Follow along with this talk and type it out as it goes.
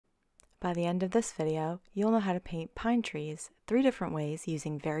By the end of this video, you'll know how to paint pine trees 3 different ways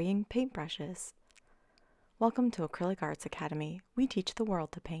using varying paintbrushes. Welcome to Acrylic Arts Academy. We teach the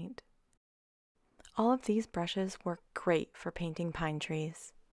world to paint. All of these brushes work great for painting pine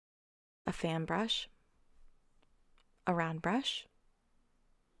trees. A fan brush, a round brush,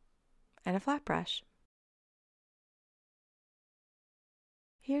 and a flat brush.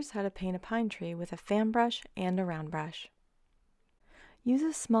 Here's how to paint a pine tree with a fan brush and a round brush. Use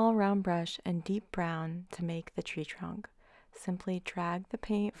a small round brush and deep brown to make the tree trunk. Simply drag the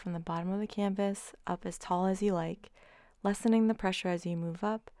paint from the bottom of the canvas up as tall as you like, lessening the pressure as you move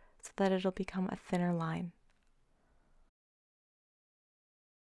up so that it'll become a thinner line.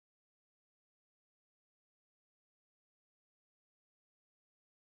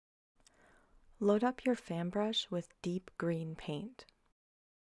 Load up your fan brush with deep green paint.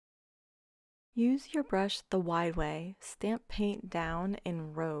 Use your brush the wide way. Stamp paint down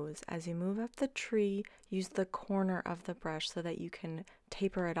in rows. As you move up the tree, use the corner of the brush so that you can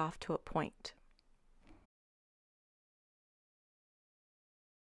taper it off to a point.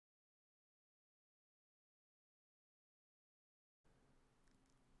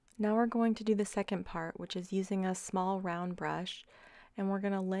 Now we're going to do the second part, which is using a small round brush, and we're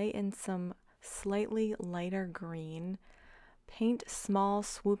going to lay in some slightly lighter green. Paint small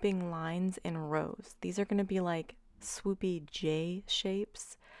swooping lines in rows. These are going to be like swoopy J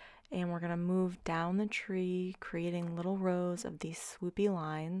shapes, and we're going to move down the tree, creating little rows of these swoopy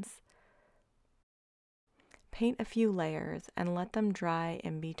lines. Paint a few layers and let them dry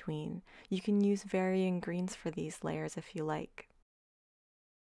in between. You can use varying greens for these layers if you like.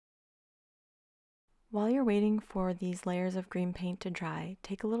 While you're waiting for these layers of green paint to dry,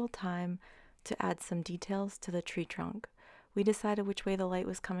 take a little time to add some details to the tree trunk. We decided which way the light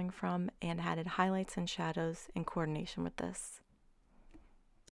was coming from and added highlights and shadows in coordination with this.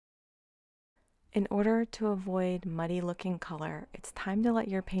 In order to avoid muddy looking color, it's time to let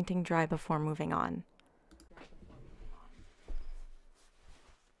your painting dry before moving on.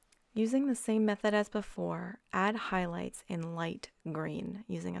 Using the same method as before, add highlights in light green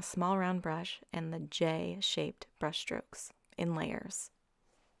using a small round brush and the J-shaped brush strokes in layers.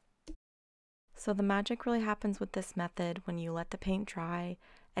 So the magic really happens with this method when you let the paint dry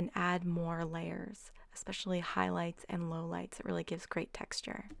and add more layers, especially highlights and lowlights. It really gives great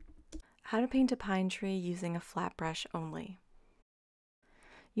texture. How to paint a pine tree using a flat brush only.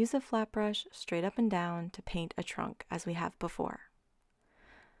 Use a flat brush straight up and down to paint a trunk as we have before.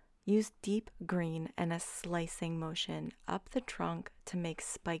 Use deep green and a slicing motion up the trunk to make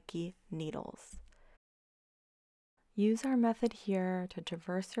spiky needles. Use our method here to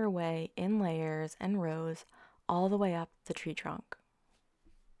traverse your way in layers and rows all the way up the tree trunk.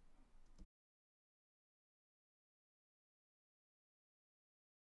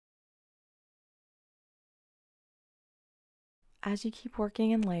 As you keep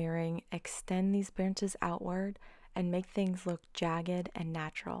working and layering, extend these branches outward and make things look jagged and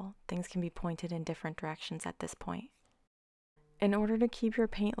natural. Things can be pointed in different directions at this point. In order to keep your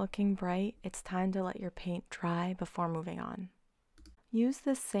paint looking bright, it's time to let your paint dry before moving on. Use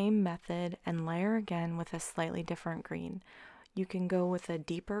the same method and layer again with a slightly different green. You can go with a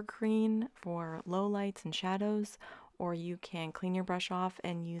deeper green for low lights and shadows, or you can clean your brush off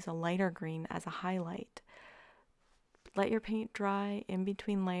and use a lighter green as a highlight. Let your paint dry in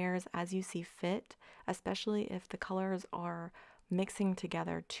between layers as you see fit, especially if the colors are mixing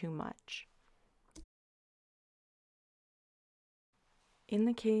together too much. In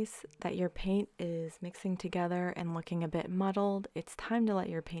the case that your paint is mixing together and looking a bit muddled, it's time to let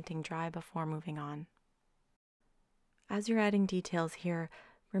your painting dry before moving on. As you're adding details here,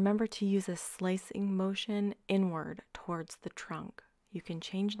 remember to use a slicing motion inward towards the trunk. You can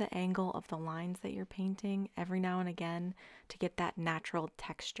change the angle of the lines that you're painting every now and again to get that natural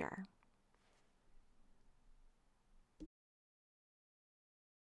texture.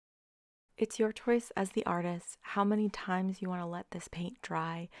 It's your choice as the artist how many times you want to let this paint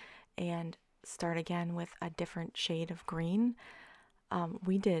dry and start again with a different shade of green.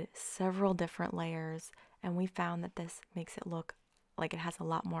 We did several different layers and we found that this makes it look like it has a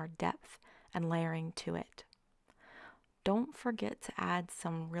lot more depth and layering to it. Don't forget to add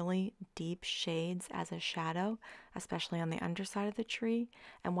some really deep shades as a shadow, especially on the underside of the tree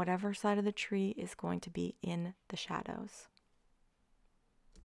and whatever side of the tree is going to be in the shadows.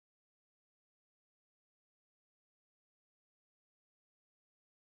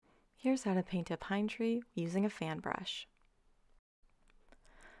 Here's how to paint a pine tree using a fan brush.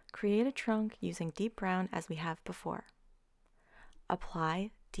 Create a trunk using deep brown as we have before. Apply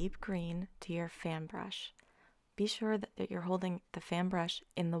deep green to your fan brush. be sure that you're holding the fan brush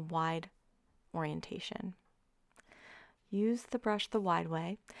in the wide orientation. Use the brush the wide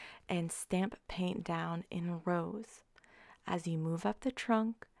way and stamp paint down in rows. As you move up the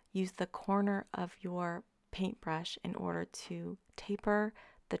trunk, use the corner of your paintbrush in order to taper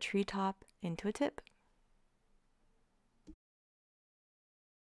the treetop into a tip.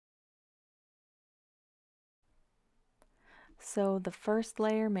 So the first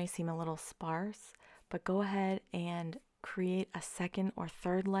layer may seem a little sparse, but go ahead and create a second or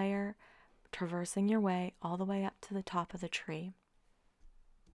third layer, traversing your way all the way up to the top of the tree.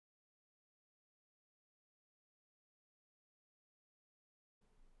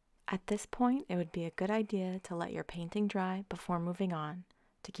 At this point, it would be a good idea to let your painting dry before moving on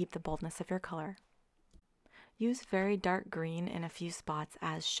to keep the boldness of your color. Use very dark green in a few spots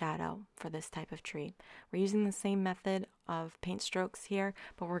as shadow for this type of tree. We're using the same method of paint strokes here,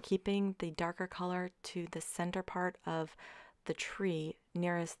 but we're keeping the darker color to the center part of the tree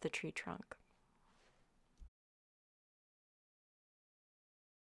nearest the tree trunk.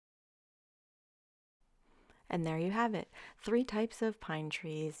 And there you have it, 3 types of pine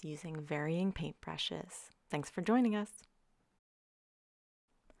trees using varying paintbrushes. Thanks for joining us.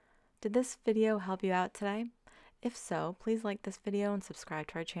 Did this video help you out today? If so, please like this video and subscribe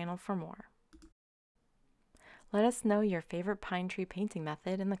to our channel for more. Let us know your favorite pine tree painting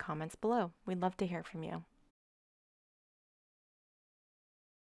method in the comments below. We'd love to hear from you.